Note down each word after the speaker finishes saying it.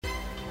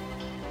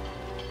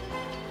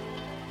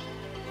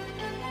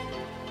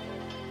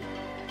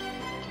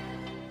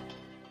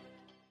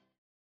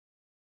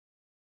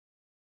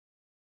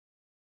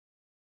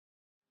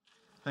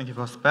Thank you,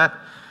 Pastor Pat.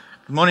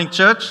 Good morning,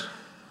 church.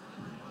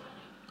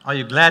 Are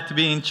you glad to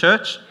be in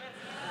church?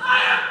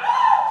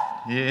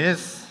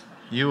 Yes,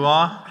 you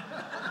are.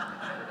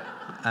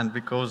 And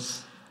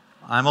because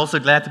I'm also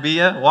glad to be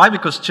here. Why?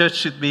 Because church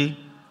should be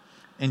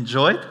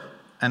enjoyed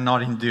and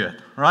not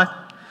endured, right?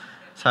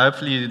 So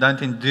hopefully you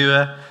don't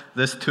endure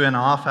this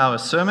 2.5-hour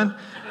sermon.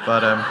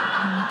 But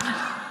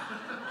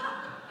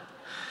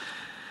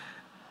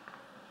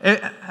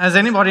has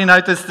anybody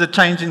noticed the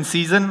change in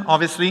season,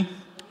 obviously?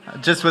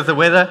 Just with the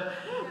weather.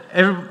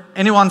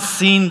 Anyone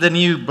seen the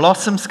new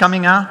blossoms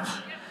coming out?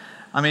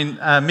 I mean,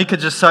 Mika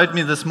just showed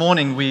me this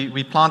morning,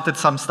 we planted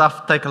some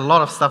stuff, take a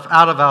lot of stuff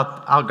out of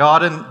our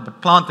garden,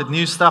 but planted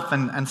new stuff,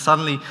 and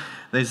suddenly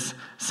there's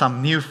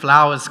some new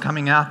flowers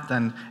coming out,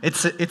 and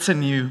it's a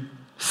new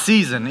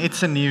season.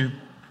 It's a new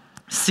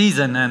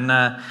season, and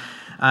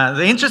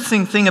the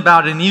interesting thing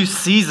about a new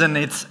season,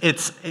 it's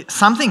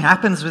something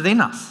happens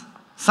within us.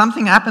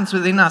 Something happens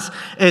within us.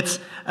 It's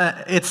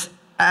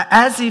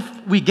as if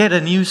we get a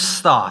new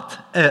start,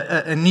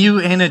 a new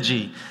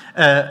energy.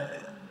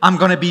 I'm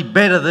going to be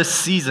better this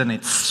season.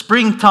 It's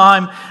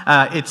springtime.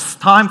 It's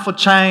time for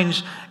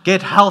change.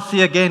 Get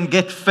healthy again.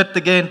 Get fit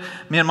again.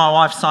 Me and my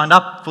wife signed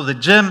up for the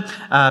gym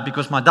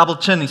because my double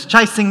chin is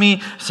chasing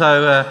me.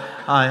 So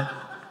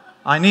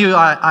I knew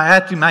I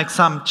had to make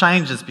some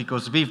changes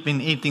because we've been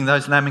eating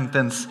those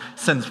lamingtons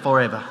since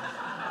forever.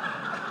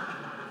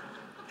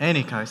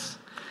 Any case,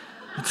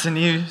 it's a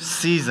new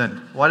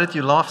season. Why did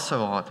you laugh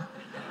so hard?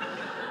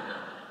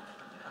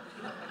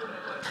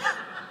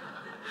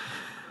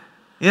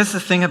 Here's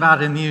the thing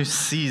about a new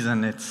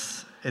season.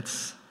 It's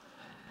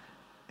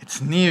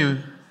new,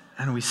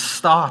 and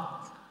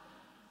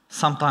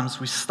sometimes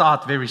we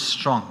start very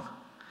strong.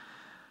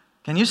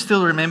 Can you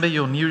still remember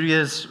your New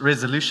Year's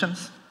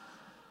resolutions?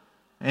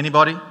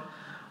 Anybody?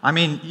 I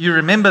mean, you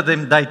remember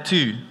them day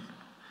 2,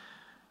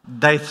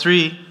 day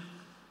 3,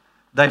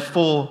 day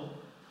 4,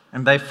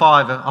 and day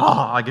 5.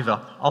 I give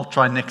up. I'll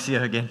try next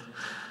year again.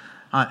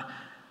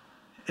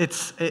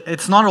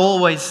 It's not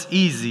always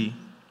easy,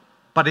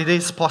 but it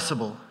is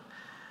possible.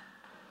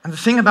 And the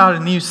thing about a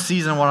new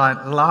season, what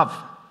I love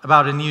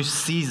about a new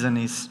season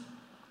is,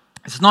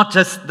 it's not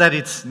just that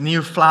it's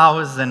new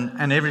flowers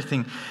and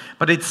everything,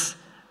 but it's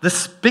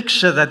this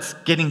picture that's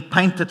getting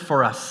painted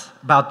for us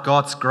about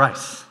God's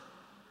grace.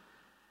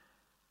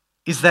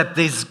 Is that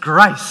there's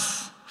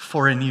grace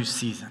for a new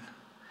season.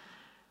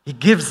 He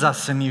gives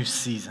us a new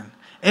season.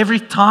 Every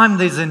time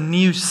there's a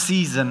new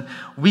season,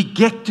 we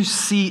get to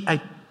see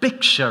a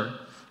picture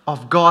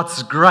of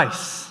God's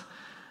grace,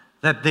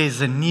 that there's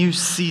a new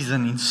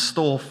season in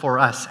store for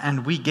us,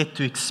 and we get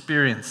to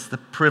experience the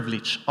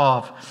privilege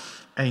of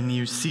a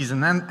new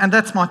season. And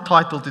that's my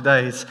title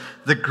today, is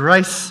The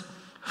Grace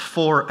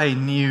for a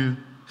New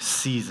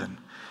Season.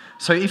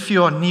 So if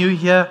you are new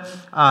here,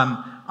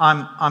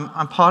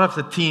 I'm part of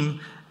the team,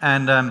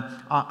 and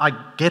I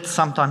get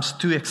sometimes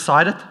too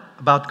excited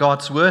about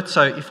God's Word,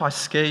 so if I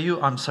scare you,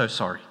 I'm so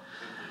sorry.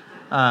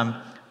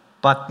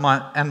 But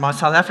my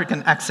South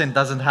African accent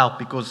doesn't help,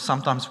 because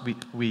sometimes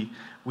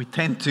we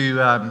tend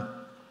to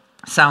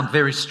sound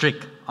very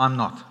strict. I'm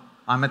not.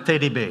 I'm a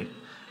teddy bear.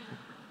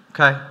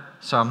 Okay?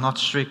 So I'm not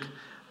strict.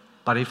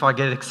 But if I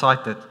get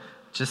excited,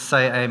 just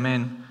say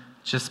amen.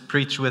 Just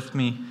preach with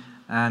me.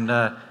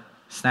 And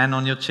stand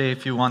on your chair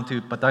if you want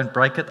to. But don't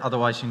break it.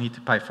 Otherwise, you need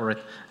to pay for it.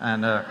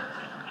 And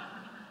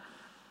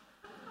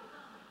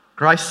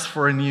grace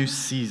for a new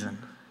season.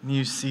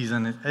 New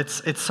season.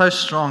 It's so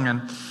strong.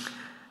 And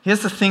here's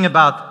the thing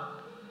about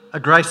a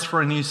grace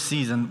for a new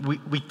season.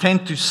 We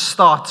tend to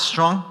start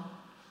strong.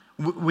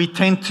 We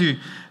tend to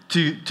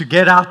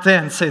get out there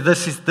and say,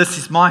 this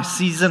is my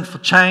season for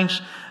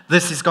change.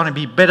 This is going to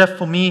be better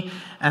for me,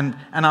 and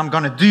I'm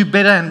going to do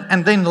better.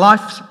 And then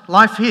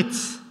life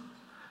hits.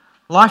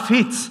 Life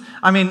hits.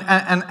 I mean,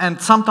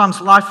 and sometimes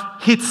life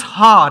hits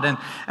hard.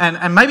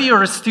 And maybe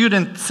you're a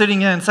student sitting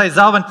here and say,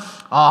 Zalvin,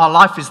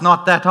 life is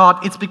not that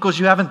hard. It's because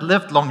you haven't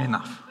lived long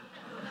enough.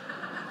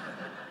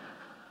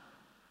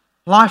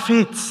 Life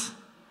hits.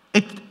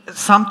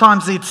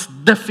 Sometimes it's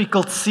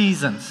difficult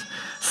seasons.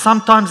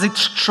 Sometimes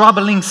it's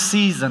troubling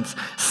seasons.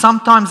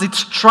 Sometimes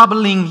it's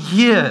troubling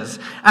years.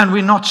 And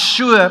we're not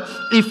sure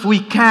if we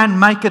can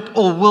make it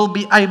or will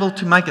be able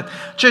to make it.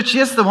 Church,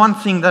 here's the one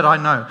thing that I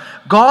know.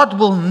 God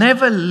will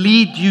never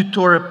lead you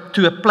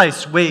to a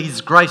place where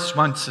His grace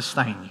won't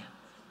sustain you.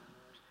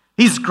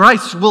 His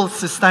grace will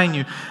sustain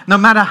you, no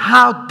matter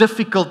how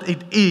difficult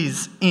it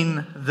is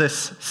in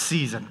this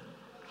season.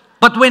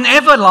 But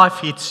whenever life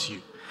hits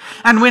you,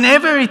 and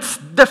whenever it's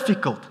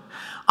difficult,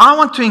 I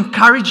want to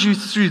encourage you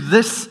through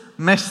this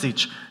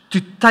message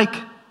to take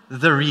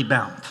the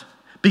rebound.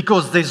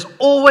 Because there's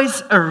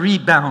always a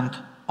rebound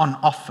on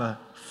offer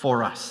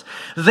for us.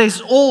 There's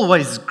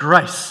always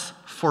grace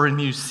for a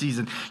new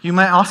season. You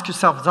may ask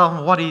yourself,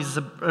 Zalman, what is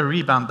a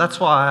rebound? That's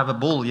why I have a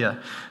ball here.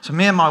 So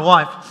me and my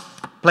wife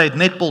played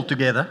netball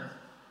together,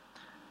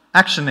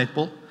 action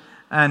netball,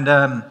 and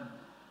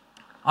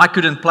I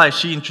couldn't play.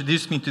 She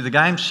introduced me to the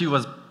game. She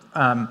was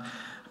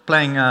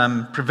playing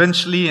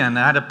provincially and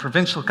had a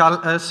provincial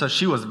color, so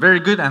she was very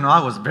good and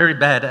I was very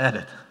bad at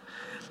it.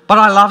 But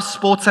I love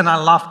sports and I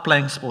love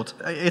playing sports.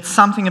 It's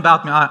something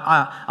about me.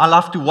 I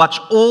love to watch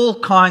all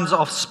kinds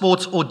of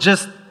sports or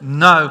just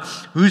know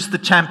who's the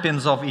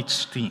champions of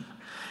each team.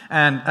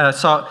 And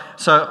so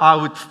I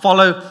would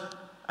follow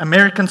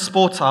American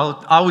sports,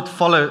 I would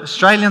follow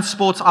Australian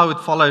sports, I would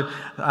follow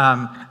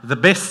the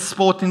best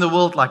sport in the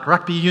world like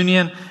rugby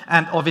union,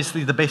 and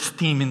obviously the best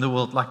team in the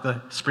world like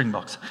the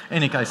Springboks. In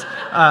any case,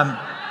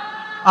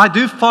 I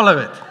do follow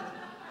it.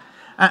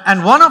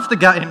 And one of the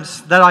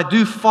games that I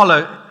do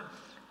follow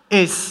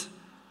is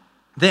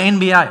the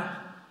NBA.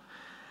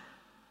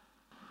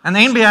 And the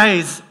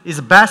NBA is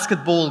a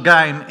basketball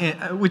game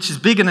which is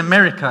big in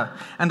America,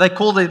 and they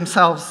call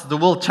themselves the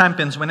world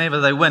champions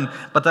whenever they win,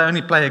 but they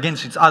only play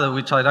against each other,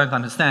 which I don't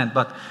understand.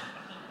 But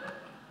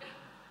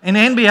in the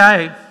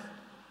NBA,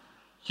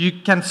 you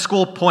can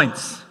score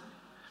points.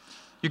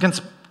 You can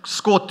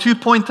score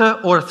 2-pointer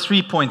or a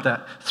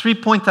 3-pointer.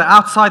 3-pointer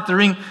outside the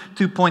ring,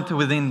 2-pointer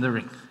within the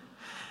ring.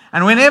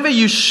 And whenever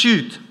you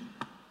shoot,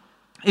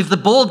 if the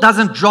ball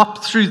doesn't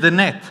drop through the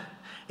net,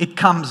 it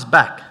comes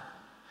back.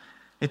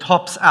 It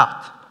hops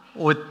out,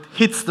 or it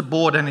hits the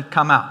board and it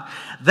comes out.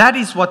 That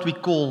is what we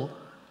call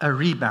a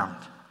rebound.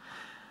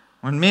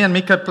 When me and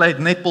Mika played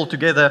netball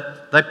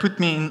together, they put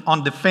me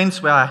on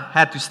defense where I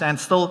had to stand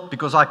still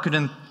because I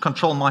couldn't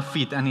control my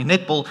feet. And in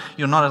netball,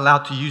 you're not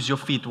allowed to use your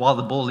feet while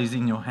the ball is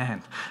in your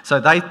hand. So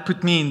they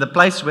put me in the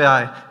place where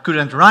I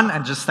couldn't run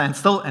and just stand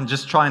still and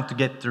just trying to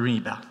get the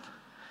rebound.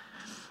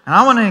 And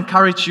I want to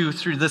encourage you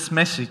through this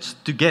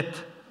message to get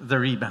the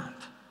rebound.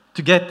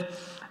 To get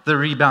the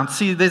rebound.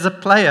 See, there's a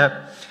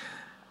player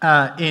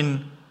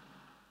in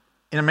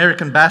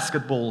American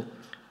basketball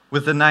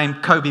with the name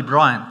Kobe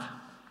Bryant.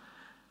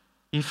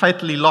 He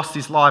fatally lost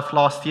his life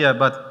last year,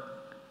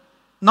 but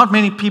not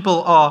many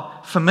people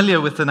are familiar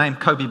with the name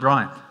Kobe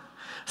Bryant.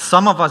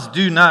 Some of us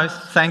do know,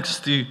 thanks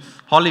to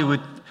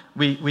Hollywood,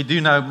 we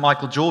do know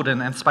Michael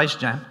Jordan and Space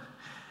Jam,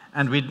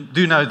 and we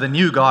do know the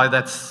new guy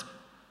that's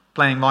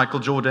playing Michael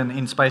Jordan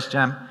in Space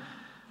Jam.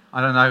 I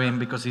don't know him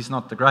because he's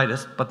not the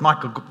greatest, but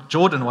Michael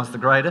Jordan was the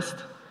greatest.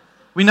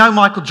 We know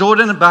Michael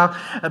Jordan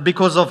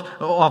because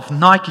of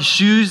Nike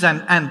shoes,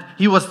 and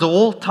he was the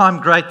all-time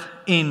great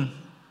in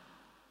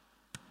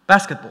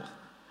basketball.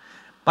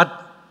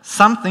 But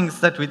something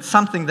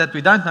that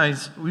we don't know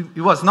is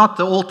he was not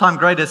the all-time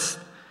greatest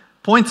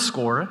point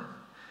scorer,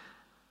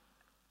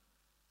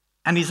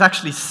 and he's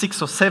actually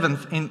 6th or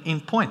 7th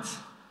in points.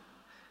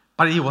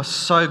 But he was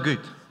so good.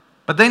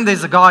 But then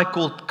there's a guy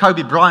called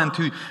Kobe Bryant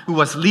who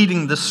was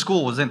leading the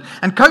scores. And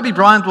Kobe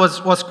Bryant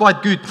was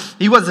quite good.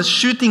 He was a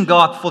shooting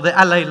guard for the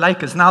LA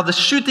Lakers. Now, the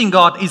shooting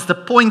guard is the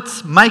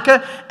points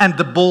maker and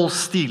the ball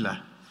stealer.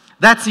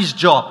 That's his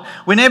job.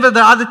 Whenever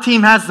the other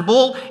team has the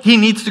ball, he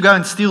needs to go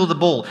and steal the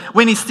ball.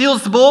 When he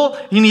steals the ball,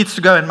 he needs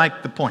to go and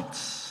make the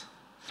points.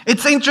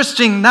 It's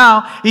interesting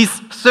now, he's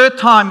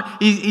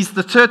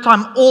the third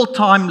time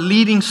all-time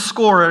leading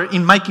scorer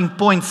in making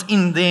points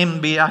in the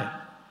NBA.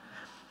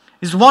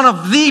 He's one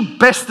of the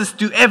bestest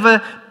to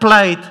ever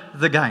played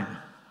the game.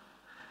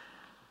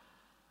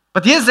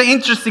 But here's the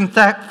interesting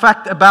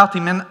fact about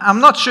him, and I'm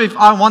not sure if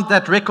I want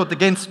that record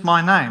against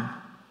my name.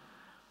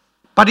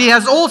 But he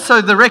has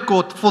also the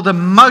record for the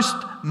most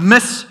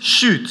missed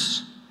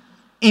shoots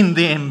in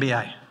the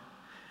NBA.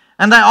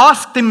 And they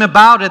asked him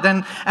about it,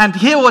 and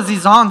here was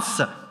his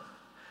answer.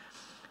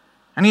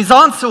 And his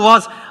answer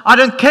was, I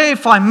don't care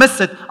if I miss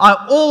it,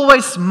 I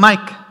always make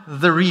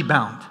the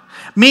rebound.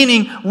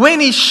 Meaning, when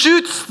he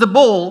shoots the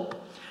ball,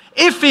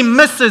 if he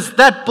misses,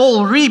 that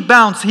ball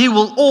rebounds, he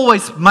will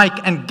always make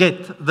and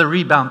get the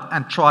rebound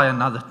and try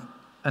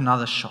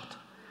another shot.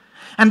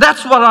 And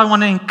that's what I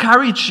want to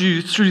encourage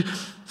you through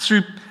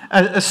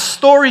a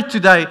story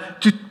today,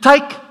 to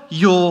take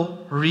your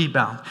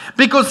rebound.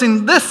 Because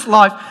in this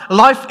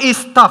life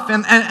is tough,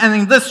 and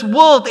in this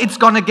world, it's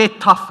going to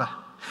get tougher.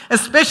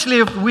 Especially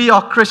if we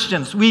are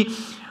Christians.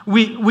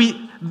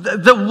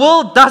 The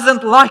world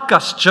doesn't like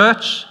us,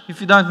 church,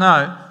 if you don't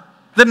know.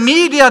 The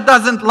media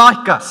doesn't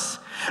like us.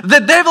 The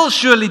devil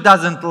surely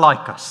doesn't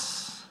like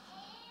us.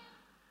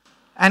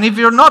 And if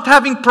you're not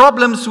having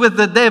problems with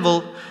the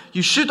devil,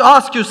 you should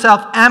ask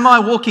yourself, am I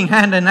walking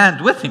hand in hand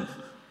with him?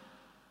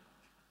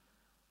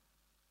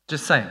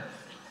 Just saying.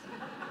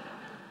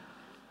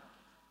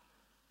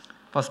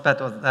 Pastor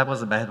Pat, that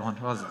was a bad one,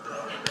 wasn't it?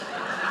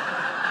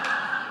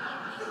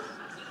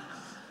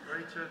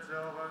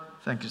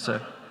 Thank you,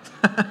 sir.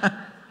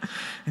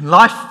 In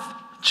life,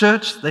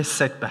 church, there's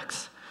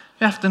setbacks.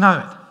 You have to know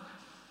it.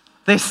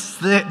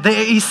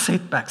 There is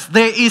setbacks.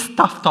 There is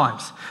tough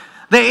times.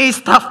 There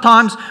is tough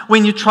times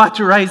when you try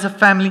to raise a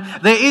family.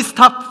 There is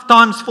tough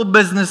times for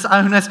business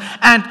owners,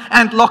 and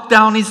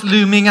lockdown is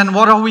looming, and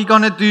what are we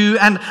going to do?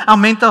 And our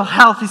mental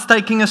health is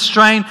taking a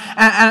strain,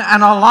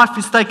 and our life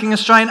is taking a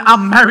strain. Our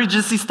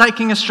marriages is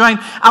taking a strain.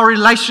 Our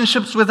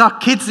relationships with our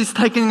kids is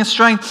taking a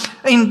strain.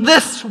 In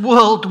this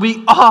world,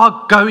 we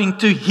are going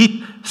to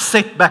hit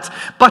setbacks.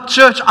 But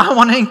church, I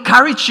want to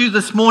encourage you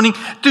this morning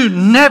to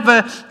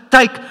never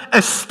take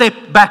a step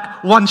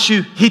back once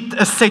you hit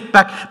a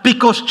setback,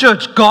 because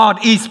church,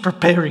 God is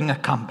preparing a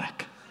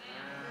comeback.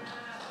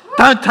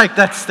 Don't take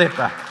that step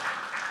back.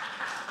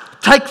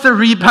 Take the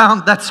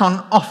rebound that's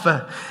on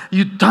offer.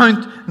 You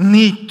don't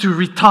need to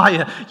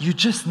retire. You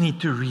just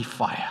need to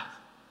refire.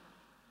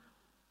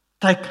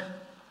 Take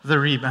the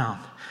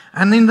rebound.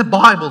 And in the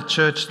Bible,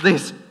 church,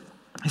 there's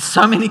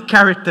so many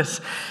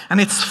characters, and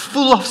it's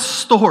full of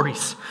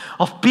stories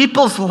of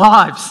people's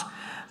lives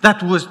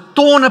that was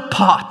torn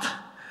apart,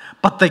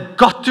 but they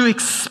got to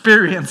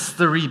experience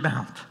the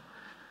rebound.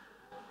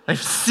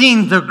 They've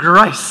seen the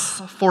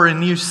grace for a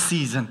new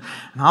season.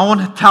 And I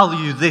want to tell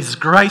you, there's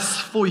grace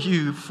for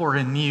you for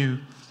a new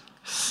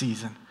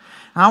season.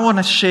 And I want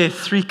to share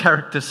 3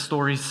 character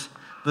stories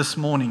this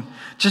morning,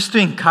 just to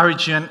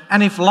encourage you.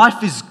 And if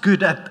life is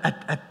good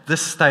at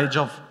this stage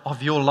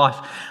of your life,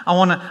 I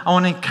want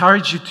to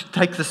encourage you to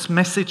take this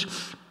message,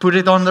 put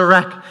it on the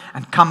rack,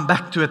 and come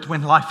back to it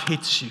when life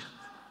hits you.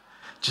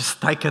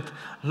 Just take it,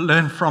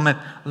 learn from it,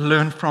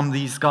 learn from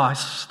these guys'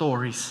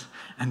 stories,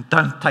 and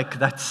don't take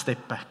that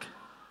step back.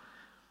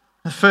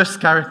 The first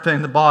character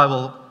in the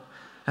Bible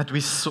that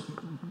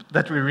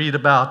we read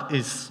about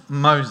is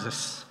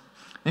Moses.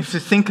 If you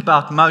think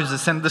about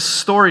Moses and the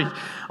story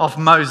of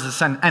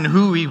Moses and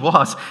who he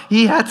was,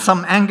 he had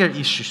some anger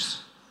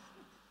issues.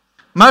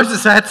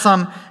 Moses had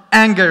some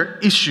anger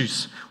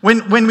issues.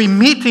 When we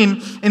meet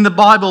him in the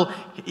Bible,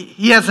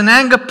 he has an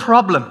anger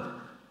problem.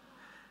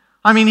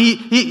 I mean,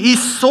 he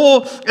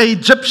saw an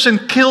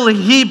Egyptian kill a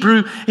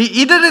Hebrew.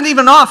 He didn't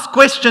even ask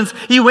questions.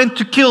 He went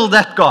to kill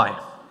that guy.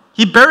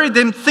 He buried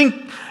him.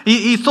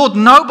 He thought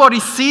nobody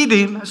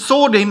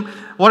saw him,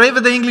 whatever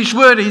the English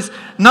word is.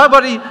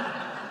 Nobody.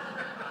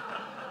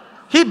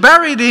 He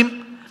buried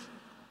him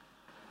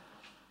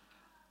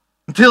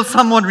until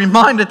someone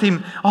reminded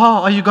him,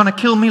 "Oh, are you going to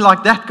kill me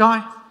like that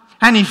guy?"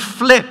 And he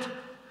fled.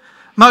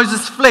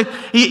 Moses fled.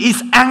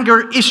 His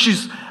anger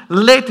issues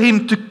led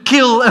him to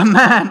kill a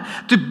man,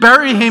 to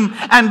bury him,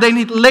 and then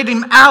it led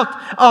him out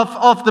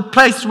of the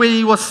place where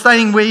he was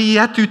staying, where he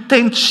had to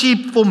tend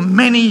sheep for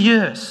many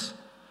years.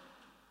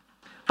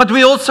 But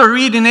we also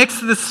read in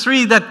Exodus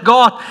 3 that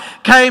God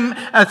came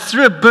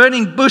through a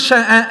burning bush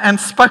and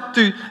spoke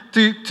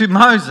to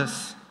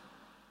Moses.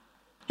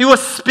 He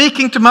was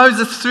speaking to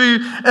Moses through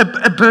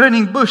a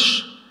burning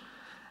bush.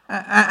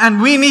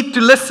 And we need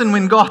to listen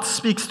when God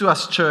speaks to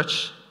us,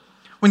 church.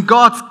 When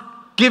God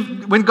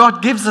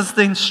gives us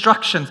the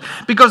instructions.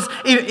 Because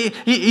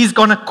He's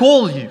going to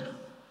call you.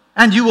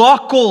 And you are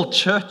called,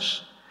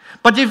 church.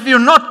 But if you're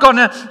not going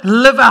to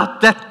live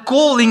out that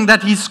calling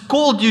that He's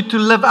called you to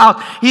live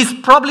out, He's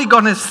probably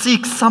going to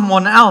seek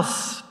someone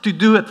else to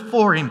do it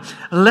for him.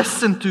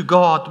 Listen to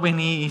God when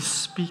He is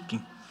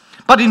speaking.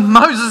 But in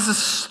Moses'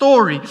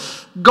 story,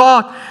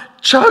 God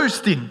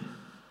chose him.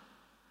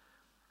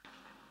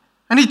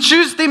 And He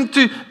chose him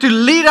to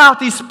lead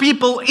out His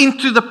people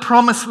into the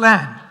promised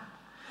land.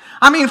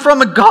 I mean,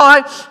 from a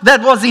guy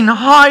that was in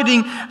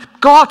hiding,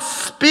 God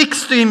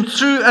speaks to him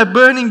through a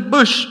burning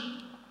bush.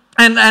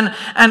 And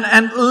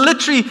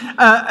literally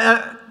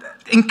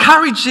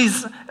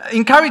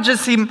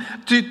encourages him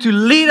to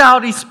lead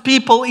out his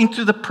people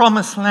into the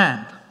promised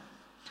land.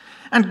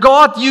 And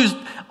God used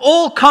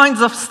all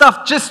kinds of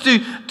stuff just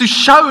to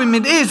show him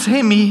it is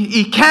him.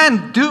 He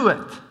can do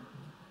it.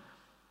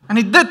 And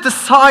he did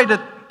decide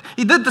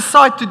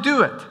to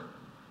do it.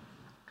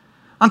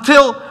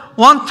 Until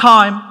one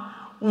time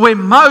where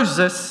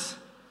Moses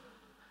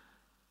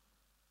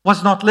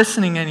was not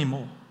listening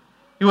anymore.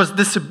 He was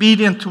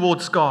disobedient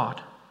towards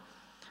God.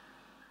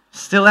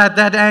 Still had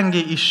that anger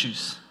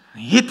issues.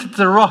 He hit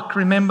the rock,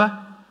 remember?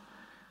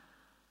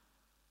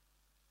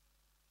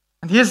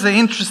 And here's the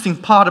interesting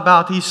part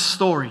about his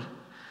story.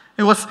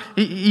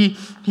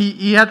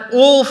 He had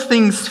all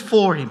things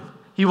for him.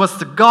 He was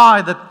the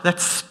guy that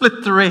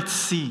split the Red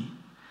Sea.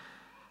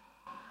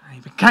 He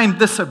became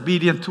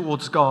disobedient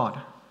towards God.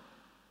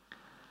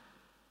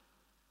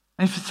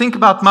 And if you think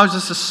about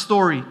Moses'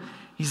 story,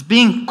 he's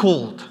being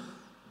called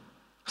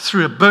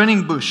through a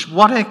burning bush.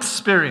 What an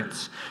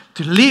experience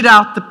to lead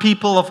out the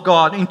people of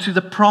God into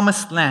the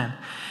promised land.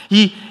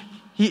 He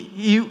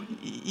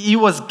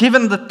was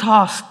given the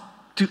task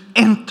to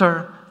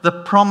enter the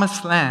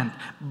promised land,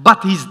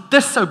 but his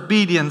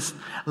disobedience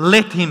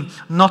led him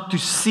not to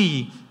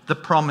see the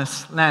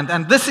promised land.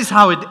 And this is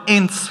how it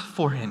ends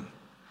for him.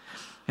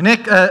 In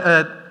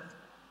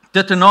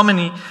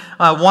Deuteronomy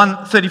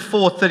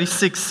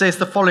 1:34-36 says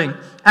the following: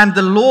 "And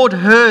the Lord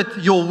heard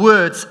your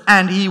words,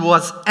 and He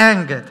was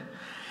angered.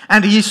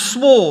 And He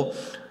swore,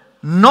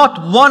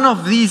 not one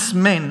of these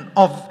men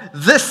of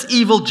this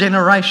evil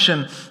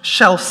generation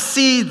shall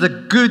see the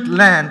good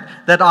land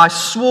that I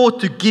swore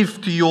to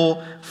give to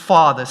your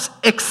fathers,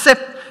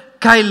 except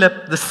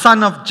Caleb, the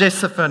son of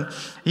Jephunneh.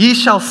 He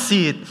shall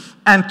see it,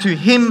 and to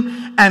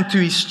him and to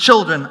his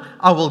children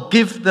I will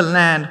give the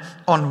land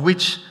on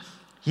which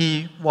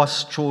he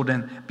was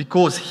trodden,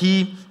 because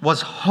he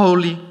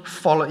wholly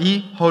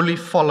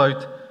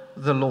followed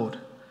the Lord."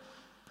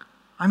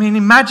 I mean,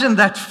 imagine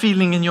that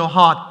feeling in your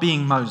heart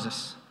being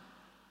Moses.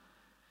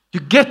 You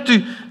get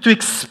to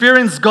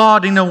experience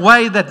God in a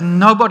way that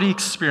nobody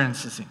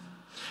experiences Him.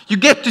 You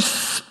get to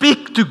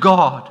speak to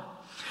God.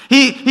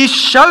 He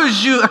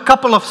shows you a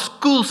couple of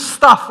cool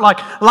stuff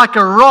like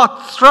a rod,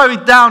 throw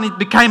it down, it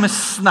became a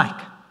snake.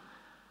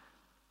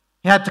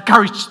 He had the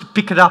courage to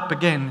pick it up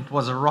again. It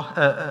was a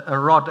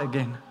rod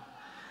again.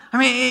 I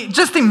mean,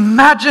 just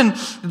imagine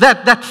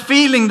that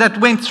feeling that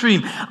went through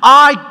him.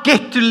 I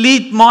get to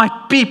lead my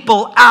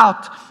people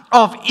out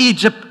of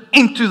Egypt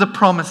into the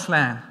promised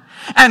land.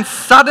 And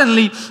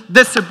suddenly,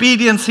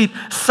 disobedience hit.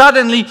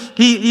 Suddenly,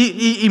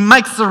 he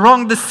makes the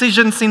wrong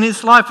decisions in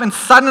his life. And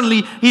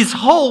suddenly, his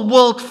whole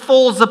world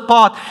falls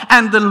apart.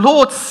 And the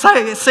Lord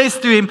says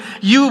to him,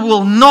 you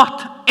will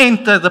not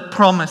enter the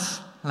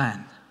promised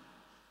land.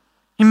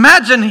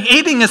 Imagine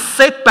hitting a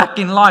setback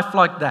in life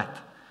like that.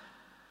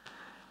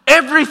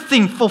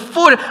 Everything for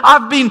 40,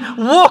 I've been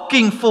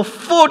walking for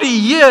 40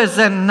 years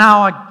and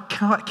now I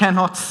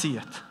cannot see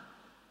it.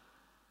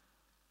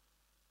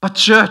 But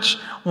church,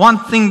 one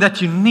thing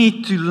that you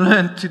need to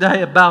learn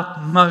today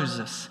about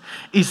Moses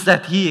is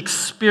that he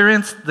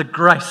experienced the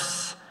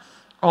grace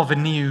of a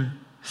new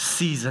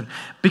season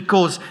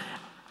because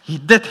he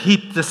did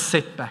hit the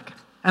setback.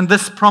 And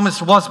this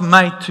promise was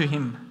made to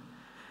him.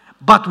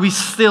 But we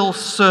still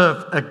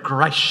serve a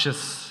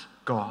gracious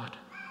God.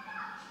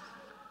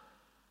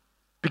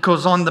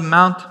 Because on the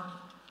mountain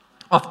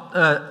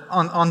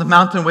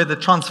where the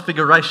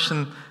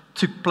transfiguration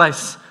took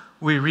place,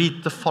 we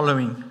read the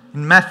following.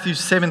 In Matthew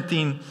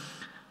 17,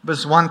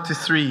 verse 1 to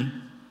 3.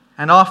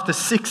 And after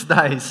 6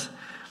 days,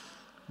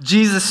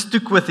 Jesus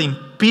took with him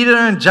Peter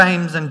and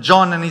James and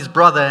John and his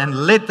brother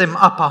and led them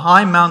up a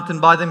high mountain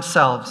by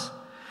themselves.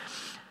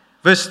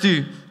 Verse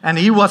 2. And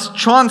he was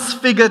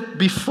transfigured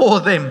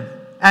before them,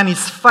 and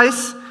his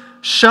face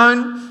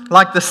shone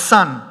like the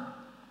sun,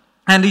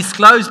 and his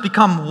clothes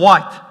become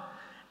white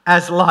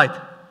as light.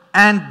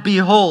 And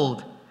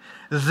behold,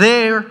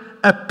 there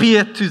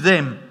appeared to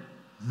them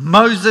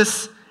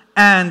Moses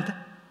and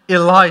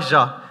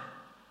Elijah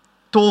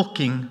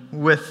talking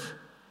with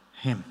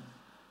him.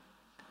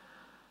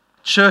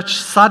 Church,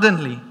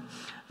 suddenly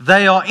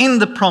they are in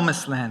the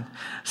promised land.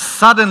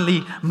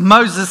 Suddenly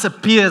Moses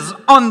appears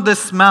on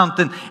this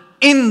mountain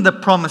in the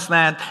promised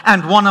land,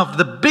 and one of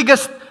the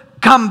biggest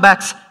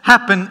comebacks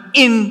happen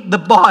in the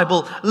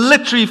Bible.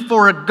 Literally,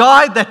 for a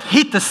guy that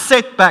hit a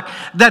setback,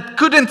 that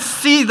couldn't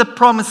see the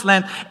promised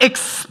land,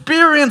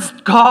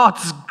 experienced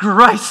God's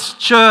grace,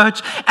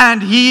 church,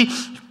 and he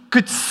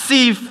could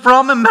see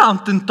from a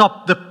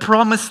mountaintop the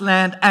promised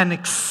land and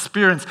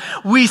experience.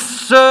 We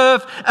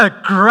serve a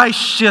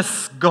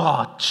gracious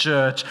God,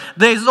 church.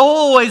 There's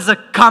always a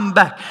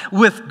comeback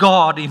with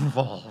God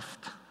involved.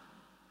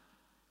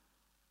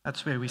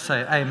 That's where we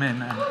say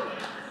amen.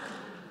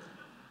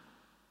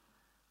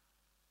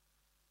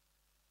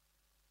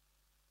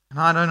 And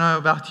I don't know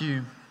about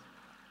you.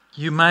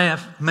 You may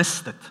have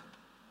missed it.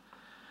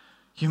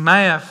 You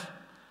may have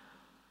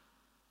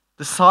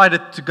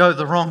decided to go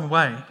the wrong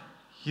way.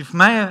 You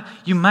may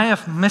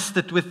have missed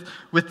it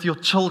with your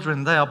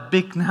children. They are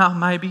big now,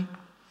 maybe.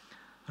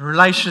 The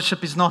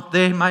relationship is not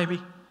there,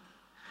 maybe.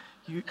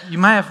 You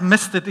may have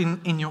missed it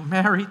in your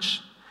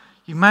marriage.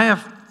 You may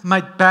have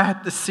made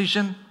bad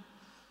decisions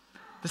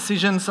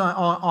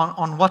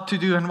on what to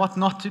do and what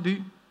not to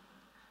do.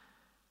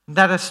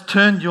 That has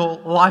turned your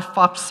life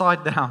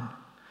upside down.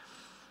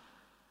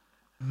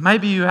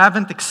 Maybe you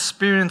haven't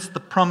experienced the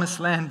promised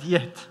land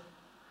yet,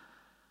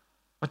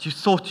 but you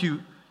thought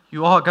you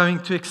are going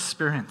to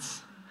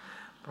experience.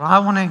 But I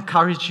want to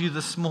encourage you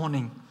this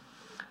morning.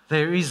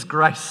 There is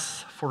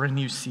grace for a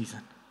new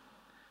season.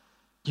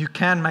 You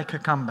can make a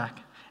comeback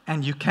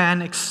and you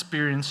can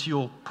experience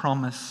your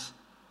promised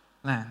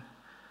land.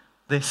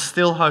 There's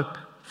still hope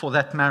for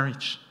that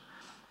marriage.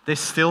 There's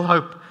still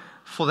hope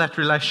for that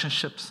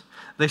relationships.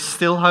 There's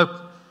still hope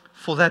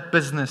for that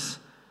business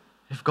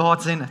if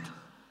God's in it.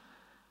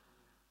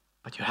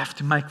 But you have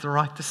to make the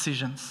right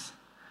decisions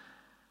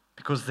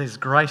because there's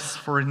grace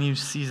for a new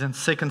season.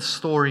 Second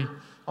story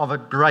of a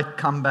great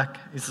comeback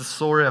is the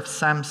story of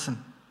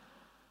Samson.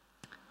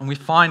 And we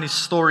find his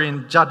story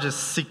in Judges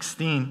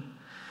 16.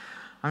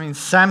 I mean,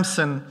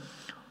 Samson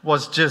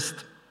was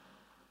just,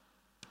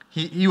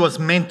 he was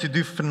meant to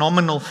do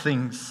phenomenal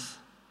things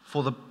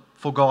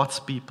for God's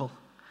people.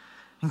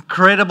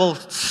 Incredible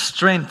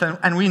strength,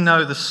 and we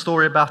know the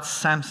story about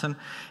Samson.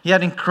 He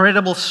had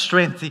incredible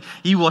strength.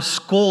 He was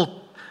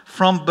called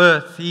from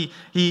birth.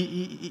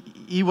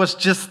 He was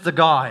just the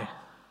guy.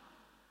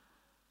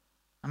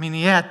 I mean,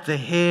 he had the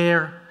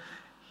hair,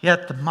 he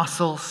had the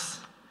muscles.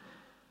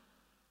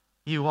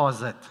 He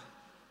was it.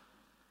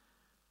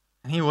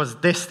 And he was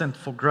destined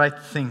for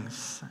great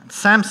things. And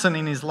Samson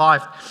in his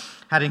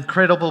life had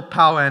incredible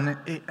power, and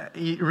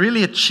he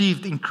really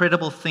achieved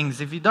incredible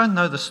things. If you don't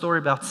know the story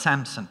about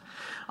Samson,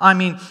 I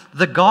mean,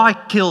 the guy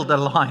killed a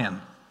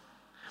lion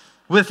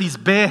with his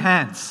bare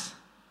hands.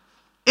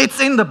 It's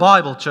in the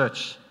Bible,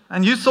 church.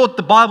 And you thought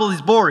the Bible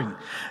is boring.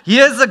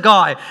 Here's a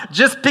guy,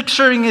 just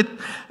picturing it.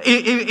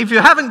 If you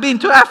haven't been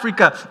to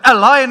Africa, a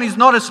lion is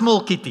not a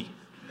small kitty.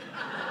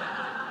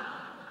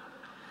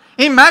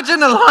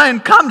 Imagine a lion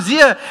comes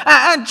here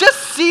and just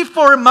see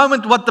for a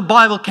moment what the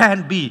Bible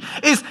can be.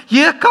 Is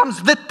here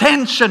comes the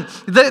tension,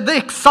 the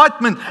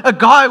excitement, a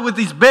guy with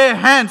his bare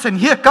hands, and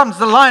here comes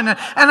the lion. And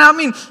I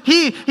mean,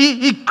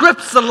 he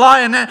grips the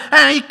lion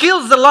and he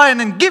kills the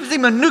lion and gives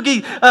him a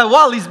noogie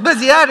while he's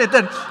busy at it.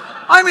 And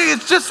I mean,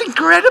 it's just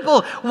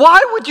incredible.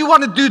 Why would you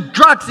want to do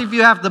drugs if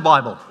you have the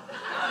Bible?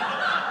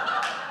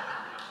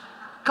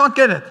 Can't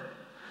get it.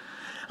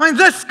 I mean,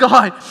 this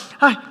guy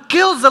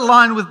kills the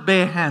lion with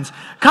bare hands.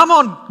 Come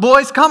on,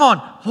 boys, come on.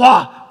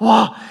 Wow,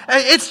 wow.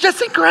 It's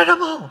just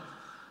incredible.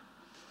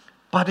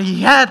 But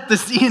he had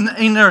this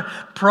inner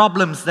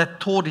problems that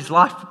tore his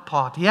life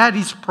apart. He had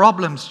his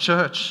problems,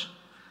 church,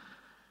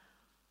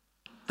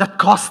 that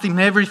cost him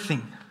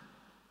everything.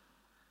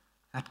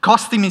 That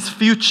cost him his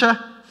future.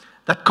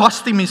 That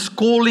cost him his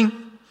calling.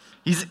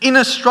 His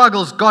inner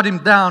struggles got him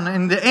down.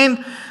 In the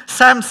end,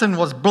 Samson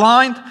was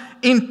blind,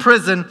 in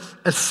prison,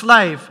 a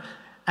slave,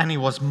 and he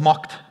was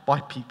mocked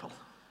by people.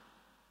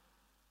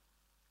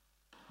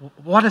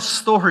 What a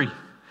story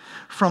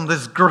from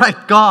this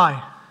great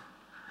guy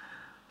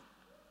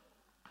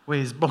where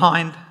he's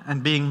blind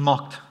and being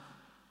mocked,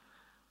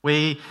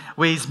 where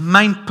his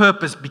main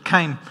purpose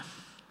became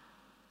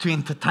to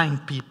entertain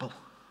people.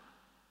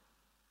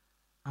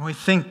 And we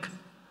think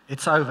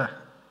it's over.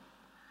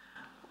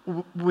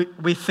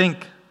 We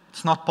think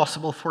it's not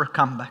possible for a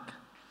comeback.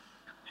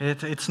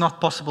 It's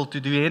not possible to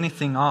do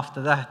anything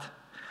after that.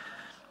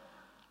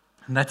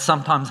 And that's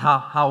sometimes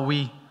how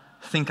we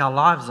think our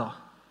lives are.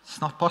 It's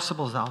not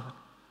possible, Zalvin.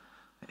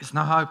 There's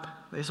no hope.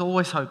 There's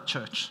always hope,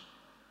 church.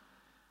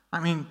 I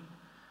mean,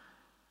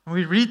 when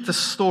we read the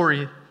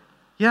story,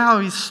 hear how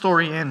his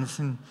story ends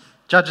in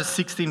Judges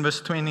 16,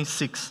 verse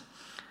 26.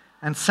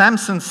 And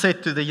Samson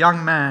said to the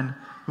young man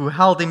who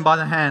held him by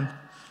the hand,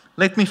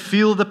 "Let me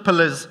feel the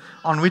pillars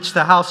on which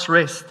the house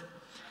rests,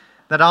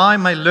 that I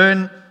may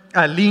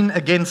lean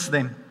against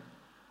them."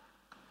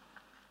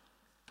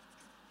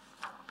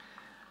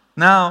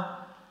 Now,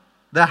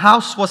 the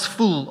house was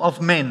full of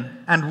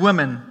men and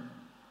women.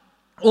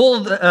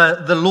 All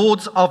the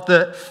lords of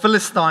the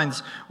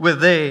Philistines were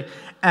there,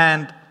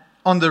 and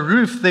on the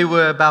roof there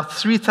were about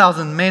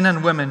 3,000 men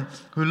and women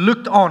who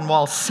looked on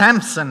while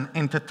Samson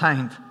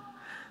entertained.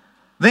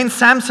 Then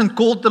Samson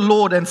called the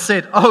Lord and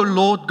said, "O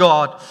Lord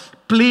God,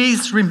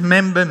 please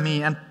remember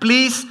me and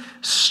please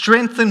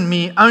strengthen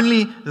me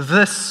only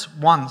this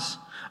once.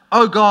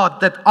 O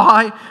God, that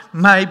I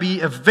may be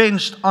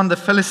avenged on the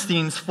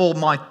Philistines for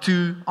my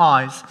 2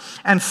 eyes."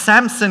 And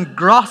Samson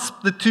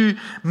grasped the 2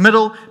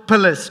 middle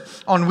pillars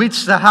on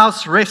which the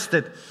house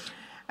rested,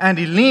 and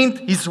he leaned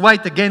his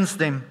weight against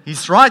them,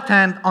 his right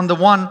hand on the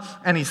one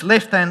and his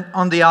left hand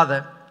on the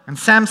other. And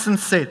Samson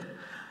said,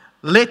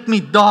 "Let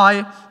me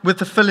die with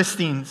the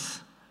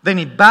Philistines." Then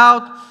he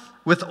bowed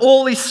with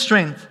all his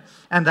strength,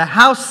 and the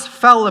house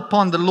fell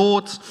upon the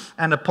lords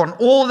and upon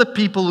all the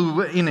people who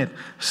were in it.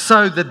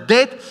 So the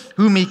dead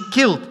whom he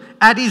killed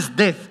at his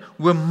death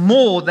were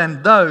more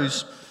than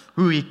those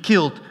who he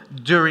killed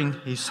during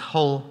his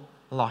whole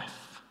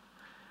life.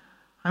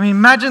 I mean,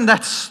 imagine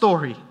that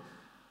story.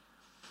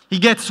 He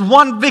gets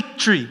one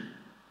victory.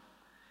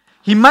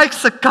 He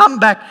makes a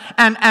comeback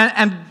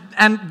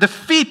and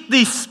defeat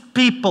these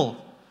people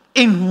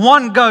in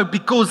one go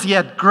because he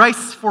had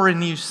grace for a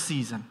new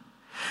season.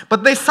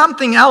 But there's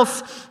something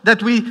else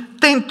that we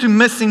tend to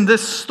miss in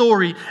this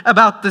story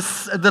about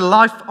the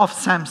life of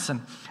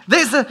Samson.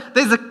 There's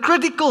a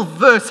critical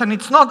verse, and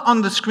it's not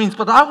on the screens,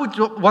 but I would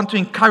want to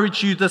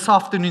encourage you this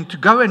afternoon to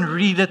go and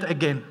read it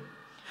again.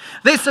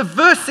 There's a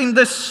verse in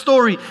this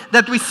story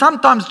that we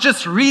sometimes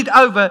just read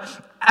over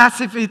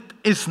as if it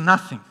is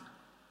nothing.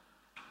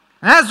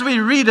 And as we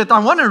read it, I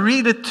want to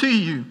read it to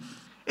you.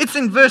 It's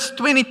in verse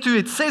 22.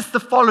 It says the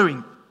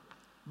following: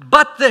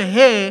 "But the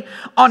hair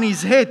on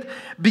his head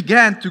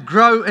began to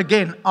grow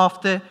again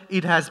after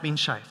it has been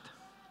shaved."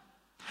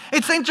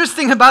 It's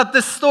interesting about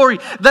this story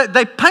that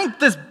they paint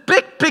this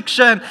big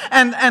picture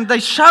and they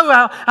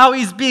show how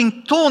he's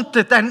being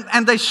taunted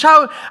and they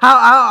show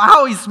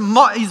how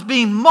he's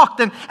being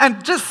mocked.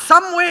 And just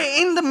somewhere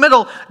in the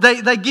middle,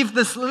 they give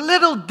this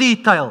little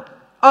detail.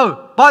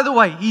 Oh, by the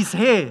way, his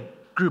hair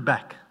grew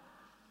back.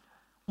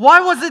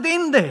 Why was it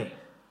in there?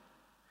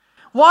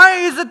 Why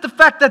is it the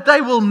fact that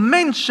they will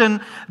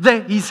mention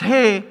that his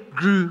hair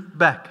grew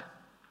back?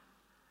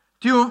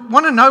 Do you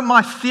want to know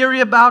my theory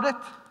about it?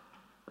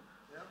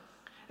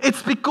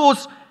 It's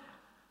because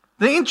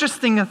the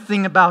interesting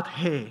thing about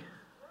hair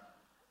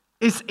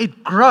is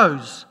it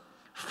grows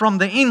from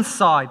the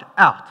inside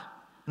out,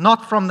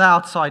 not from the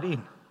outside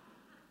in.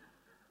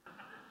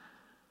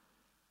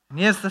 And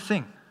here's the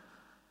thing.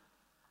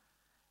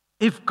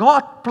 If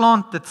God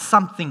planted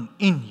something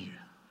in you,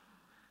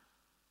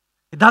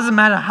 it doesn't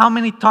matter how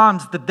many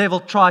times the devil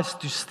tries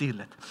to steal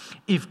it.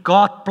 If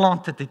God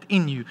planted it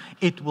in you,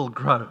 it will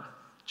grow,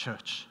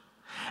 church.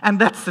 And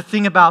that's the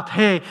thing about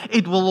hair.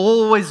 It will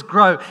always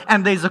grow.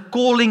 And there's a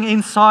calling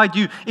inside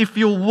you. If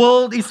your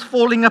world is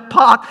falling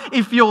apart,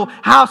 if your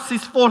house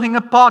is falling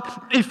apart,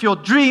 if your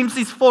dreams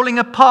is falling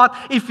apart,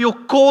 if your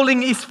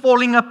calling is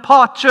falling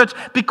apart, church,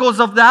 because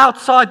of the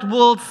outside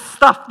world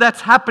stuff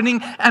that's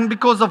happening and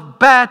because of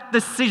bad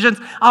decisions,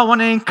 I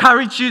want to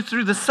encourage you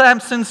through the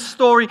Samson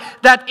story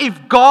that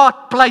if God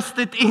placed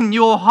it in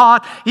your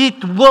heart,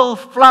 it will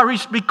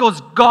flourish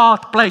because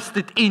God placed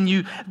it in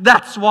you.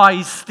 That's why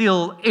He's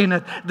still in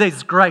it.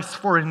 There's grace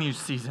for a new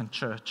season,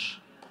 church.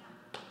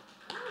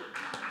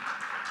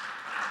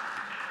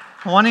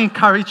 I want to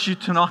encourage you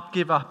to not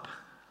give up.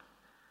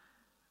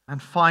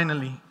 And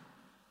finally,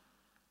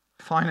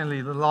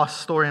 the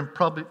last story, and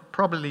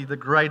probably the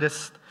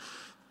greatest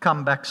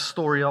comeback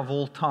story of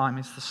all time,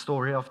 is the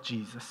story of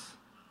Jesus.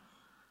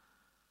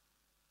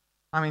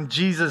 I mean,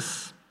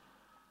 Jesus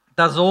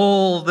does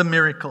all the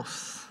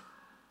miracles.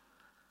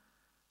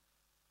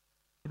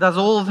 He does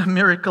all the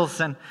miracles,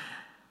 and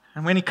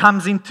when He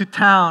comes into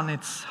town,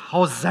 it's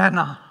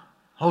Hosanna,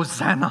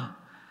 Hosanna,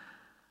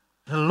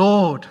 the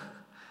Lord.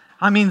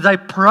 I mean, they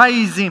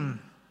praise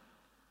Him.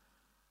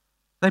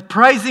 They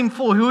praise Him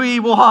for who He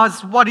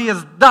was, what He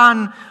has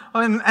done,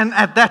 and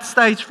at that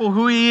stage for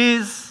who He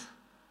is.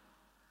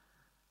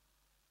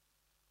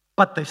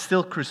 But they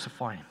still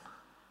crucify Him.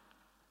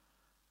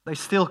 They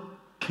still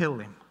kill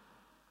Him.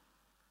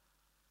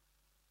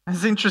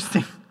 It's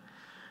interesting.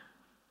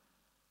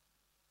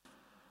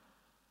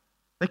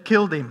 They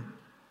killed Him.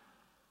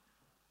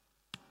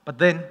 But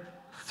then,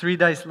 3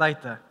 days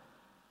later,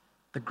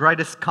 the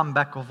greatest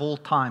comeback of all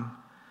time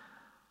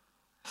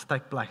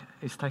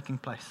is taking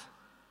place.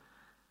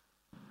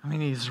 I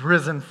mean, He's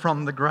risen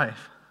from the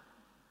grave.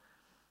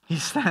 He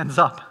stands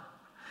up.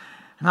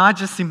 And I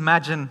just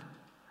imagine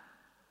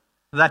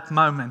that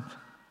moment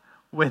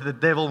where the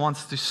devil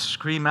wants to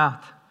scream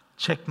out,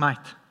 checkmate.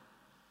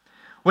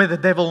 Where the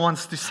devil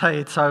wants to say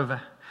it's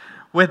over.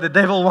 Where the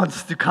devil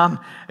wants to come,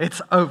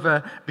 it's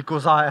over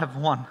because I have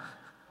won.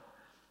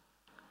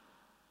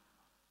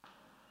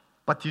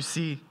 But you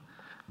see,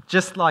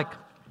 just like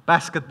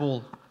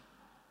basketball,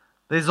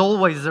 there's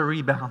always a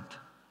rebound.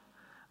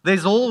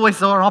 There's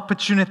always an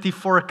opportunity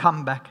for a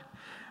comeback.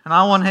 And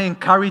I want to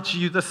encourage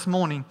you this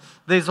morning.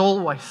 There's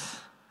always.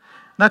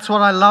 That's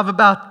what I love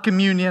about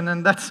communion,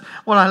 and that's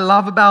what I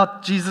love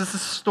about Jesus'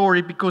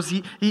 story, because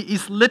he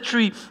is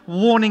literally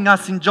warning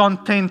us in John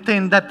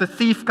 10:10 that the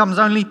thief comes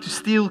only to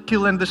steal,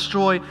 kill, and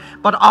destroy,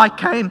 but I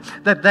came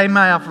that they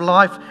may have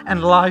life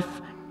and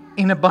life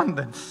in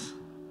abundance.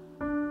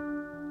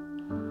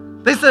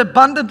 There's an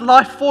abundant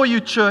life for you,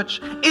 church.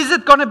 Is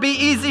it going to be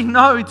easy?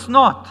 No, it's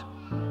not.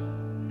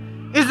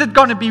 Is it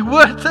going to be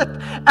worth it?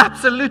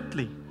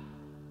 Absolutely.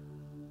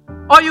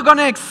 Are you going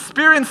to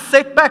experience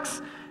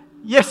setbacks?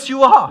 Yes,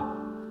 you are.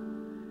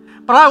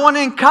 But I want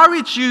to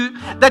encourage you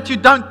that you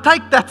don't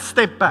take that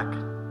step back.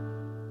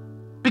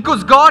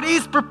 Because God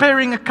is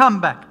preparing a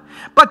comeback.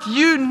 But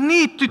you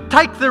need to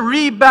take the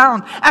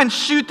rebound and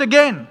shoot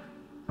again.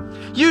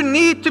 You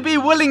need to be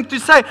willing to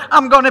say,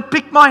 I'm going to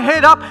pick my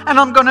head up and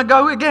I'm going to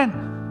go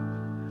again.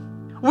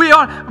 We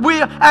are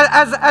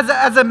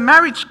as a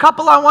marriage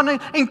couple, I want to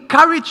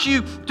encourage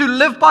you to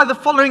live by the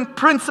following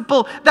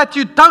principle, that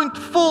you don't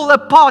fall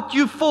apart,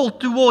 you fall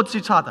towards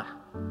each other.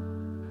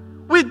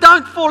 We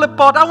don't fall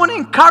apart. I want to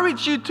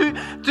encourage you to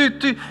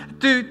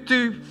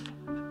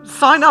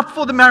sign up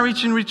for the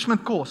marriage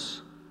enrichment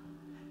course.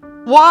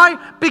 Why?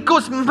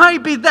 Because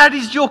maybe that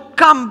is your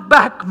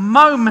comeback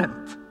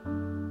moment.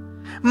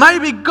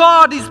 Maybe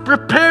God is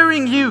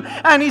preparing you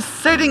and He's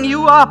setting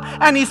you up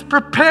and He's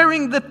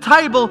preparing the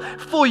table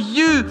for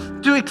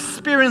you to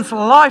experience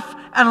life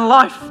and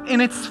life in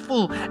its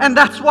full. And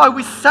that's why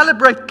we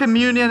celebrate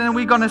communion, and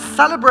we're going to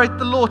celebrate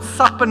the Lord's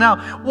Supper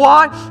now.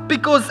 Why?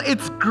 Because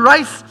it's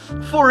grace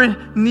for a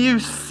new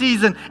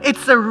season.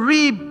 It's a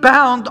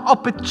rebound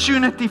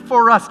opportunity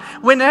for us.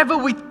 Whenever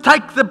we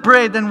take the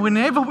bread and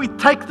whenever we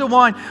take the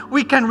wine,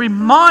 we can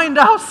remind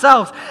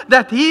ourselves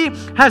that He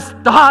has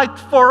died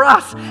for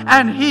us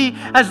and He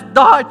has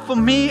died for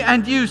me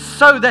and you,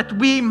 so that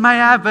we may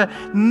have a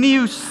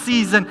new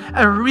season,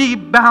 a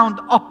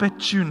rebound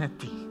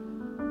opportunity.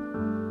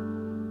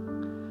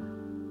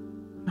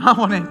 I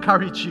want to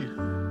encourage you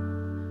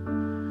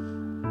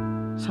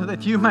so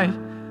that you may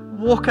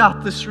walk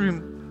out this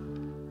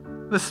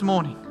room this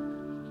morning,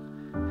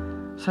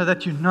 so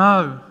that you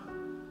know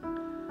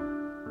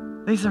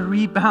there's a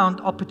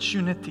rebound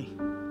opportunity.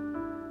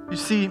 You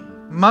see,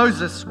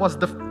 Moses was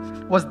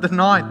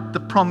denied the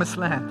promised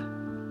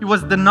land. He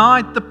was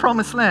denied the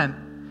promised land,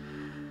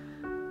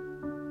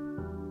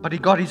 but he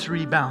got his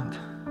rebound.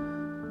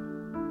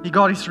 He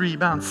got his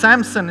rebound.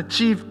 Samson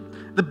achieved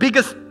the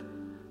biggest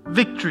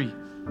victory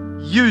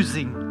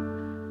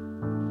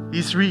using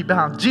his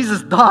rebound.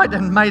 Jesus died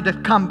and made a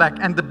comeback,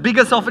 and the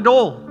biggest of it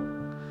all.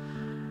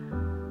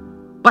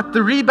 But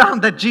the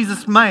rebound that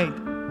Jesus made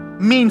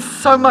means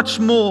so much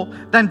more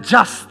than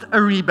just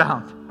a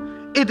rebound.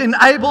 It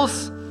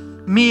enables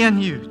me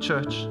and you,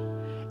 church.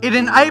 It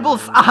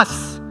enables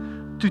us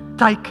to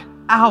take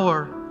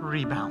our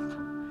rebound.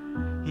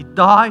 He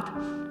died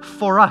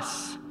for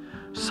us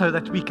so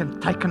that we can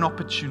take an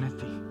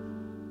opportunity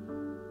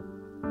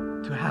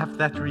to have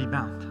that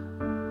rebound.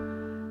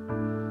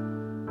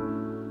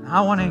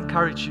 I want to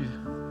encourage you.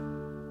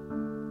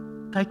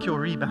 Take your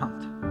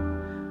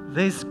rebound.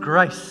 There's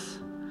grace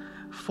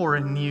for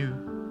a new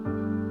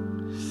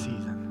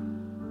season.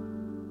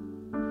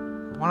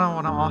 What I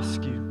want to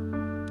ask you,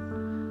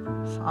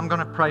 so I'm going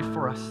to pray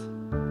for us.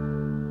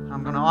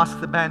 I'm going to ask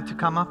the band to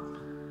come up,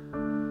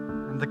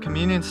 and the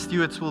communion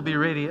stewards will be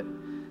ready.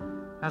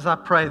 As I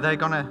pray, they're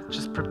going to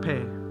just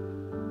prepare.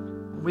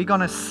 We're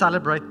going to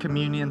celebrate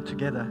communion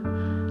together.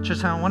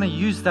 Just I want to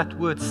use that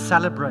word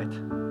celebrate,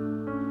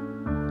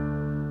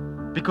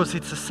 because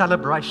it's a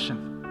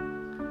celebration.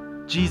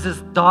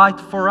 Jesus died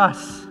for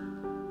us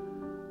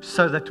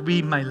so that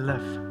we may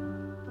live,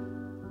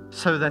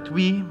 so that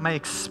we may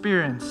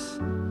experience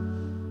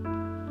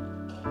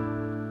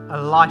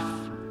a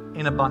life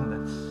in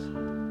abundance.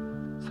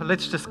 So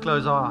let's just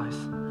close our eyes.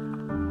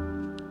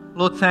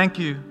 Lord, thank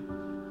you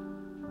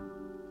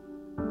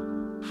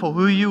for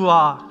who you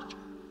are,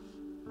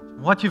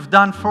 what you've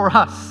done for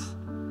us.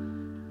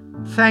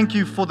 Thank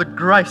you for the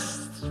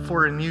grace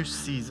for a new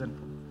season.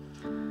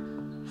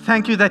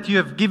 Thank you that you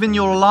have given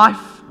your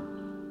life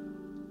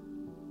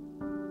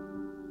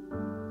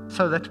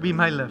so that we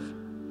may live,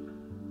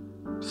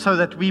 so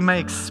that we may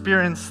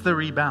experience the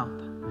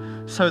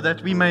rebound, so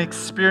that we may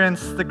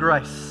experience the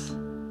grace.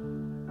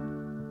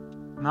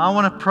 And I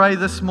want to pray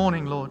this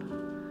morning, Lord,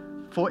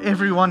 for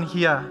everyone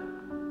here.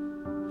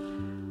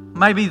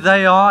 Maybe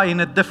they are in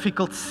a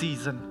difficult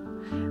season.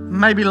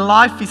 Maybe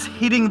life is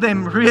hitting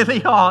them really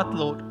hard,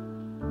 Lord.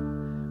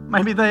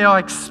 Maybe they are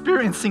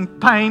experiencing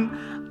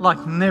pain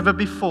like never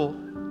before.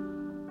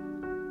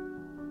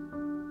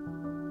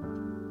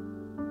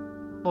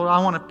 Lord, I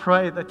want to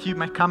pray that you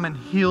may come and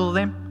heal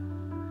them,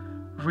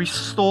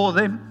 restore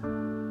them,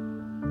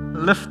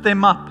 lift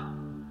them up,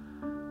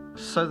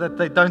 so that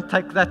they don't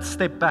take that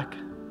step back,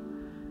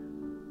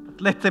 but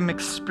let them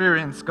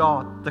experience,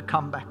 God, the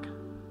comeback.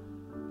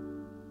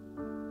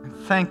 And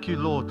thank you,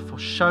 Lord, for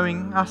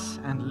showing us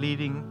and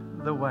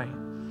leading the way.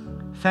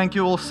 Thank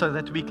you also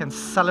that we can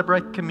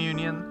celebrate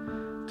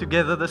communion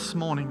together this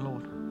morning,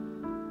 Lord,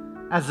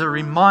 as a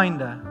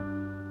reminder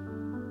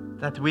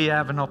that we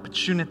have an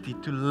opportunity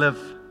to live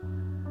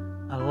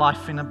a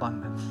life in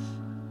abundance.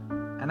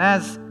 And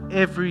as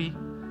every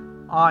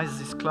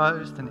eyes is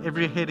closed and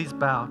every head is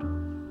bowed,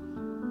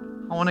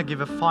 I want to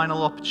give a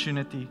final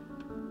opportunity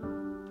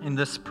in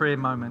this prayer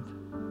moment.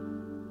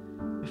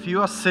 If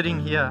you are sitting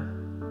here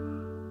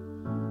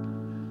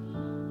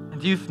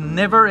and you've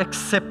never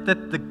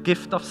accepted the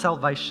gift of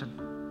salvation,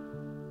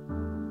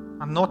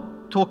 I'm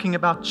not talking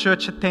about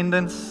church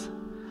attendance.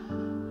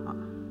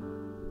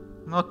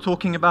 I'm not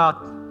talking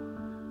about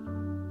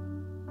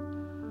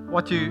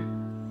what you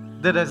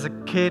did as a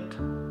kid.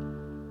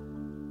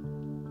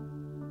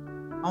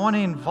 I want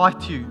to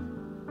invite you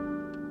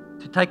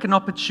to take an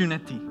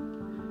opportunity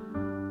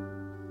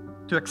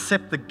to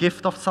accept the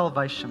gift of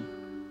salvation.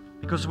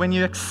 Because when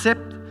you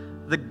accept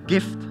the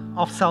gift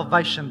of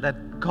salvation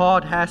that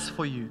God has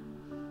for you,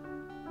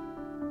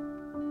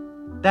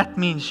 that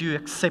means you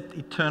accept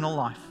eternal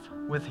life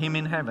with Him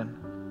in heaven.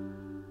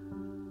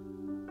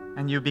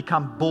 And you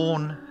become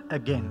born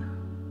again.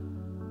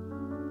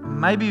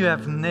 Maybe you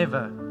have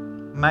never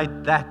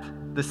made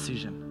that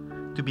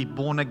decision to be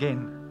born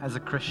again as a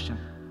Christian.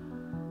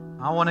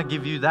 I want to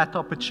give you that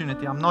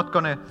opportunity. I'm not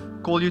going to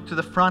call you to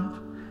the front.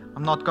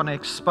 I'm not going to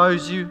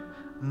expose you.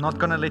 I'm not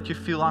going to let you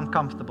feel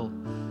uncomfortable.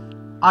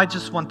 I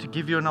just want to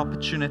give you an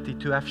opportunity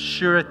to have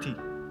surety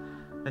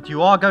that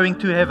you are going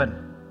to heaven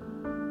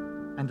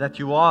and that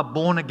you are a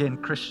born again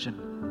Christian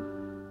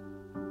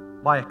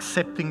by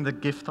accepting the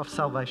gift of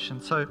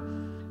salvation. So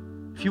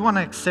if you want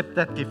to accept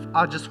that gift,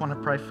 I just want to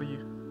pray for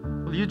you.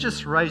 Will you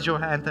just raise your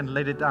hand and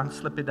let it down,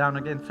 slip it down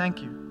again?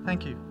 Thank you.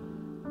 Thank you.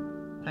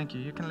 Thank you.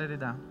 You can let it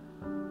down.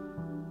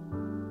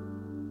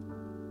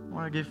 I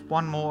want to give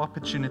one more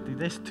opportunity.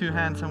 There's 2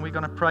 hands and we're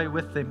going to pray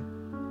with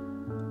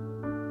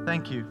them.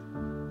 Thank you.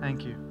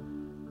 Thank you.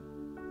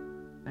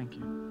 Thank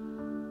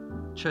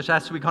you. Church,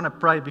 as we're going to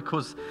pray,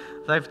 because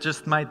they've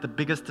just made the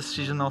biggest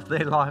decision of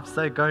their lives.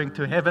 They're going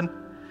to heaven.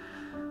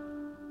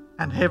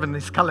 And heaven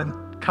is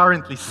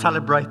currently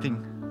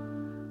celebrating,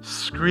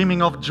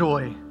 screaming of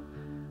joy.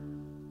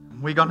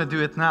 We're going to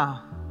do it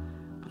now.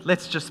 But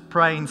let's just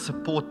pray in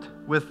support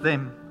with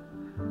them.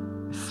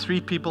 There's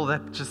 3 people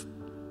that just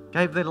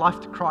gave their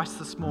life to Christ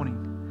this morning.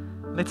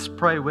 Let's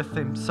pray with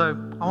them. So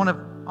I want to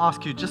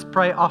ask you, just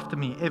pray after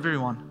me,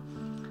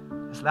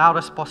 everyone, as loud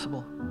as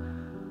possible.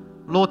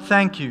 Lord,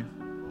 thank you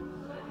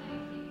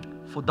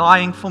for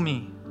dying for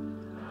me,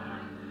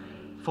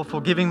 for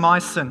forgiving my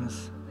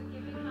sins,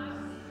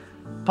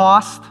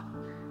 past,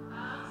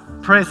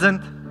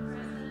 present,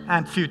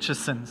 and future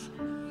sins.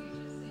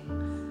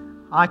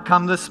 I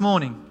come this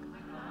morning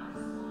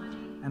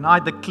and I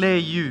declare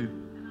you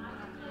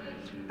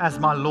as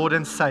my Lord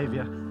and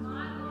Savior.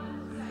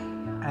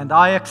 And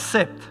I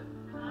accept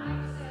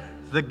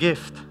the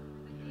gift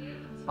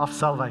of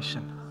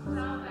salvation.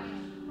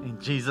 In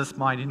Jesus'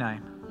 mighty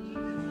name.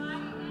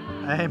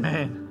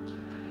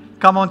 Amen.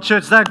 Come on,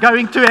 church. They're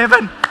going to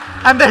heaven,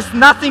 and there's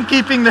nothing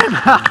keeping them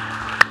out.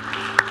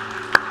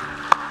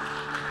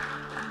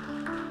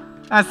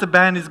 As the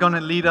band is going to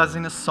lead us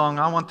in a song,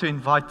 I want to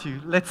invite you.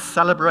 Let's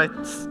celebrate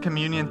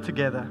communion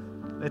together.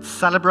 Let's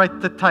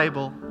celebrate the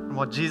table and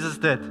what Jesus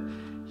did.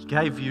 He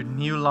gave you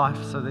new life.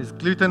 So there's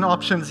gluten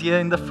options here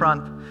in the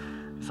front.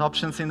 There's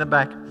options in the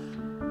back.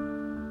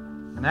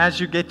 And as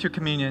you get your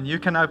communion, you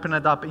can open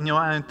it up in your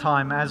own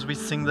time as we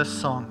sing this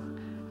song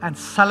and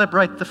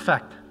celebrate the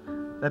fact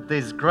that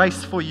there's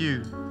grace for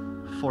you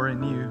for a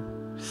new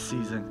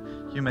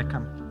season. You may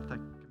come.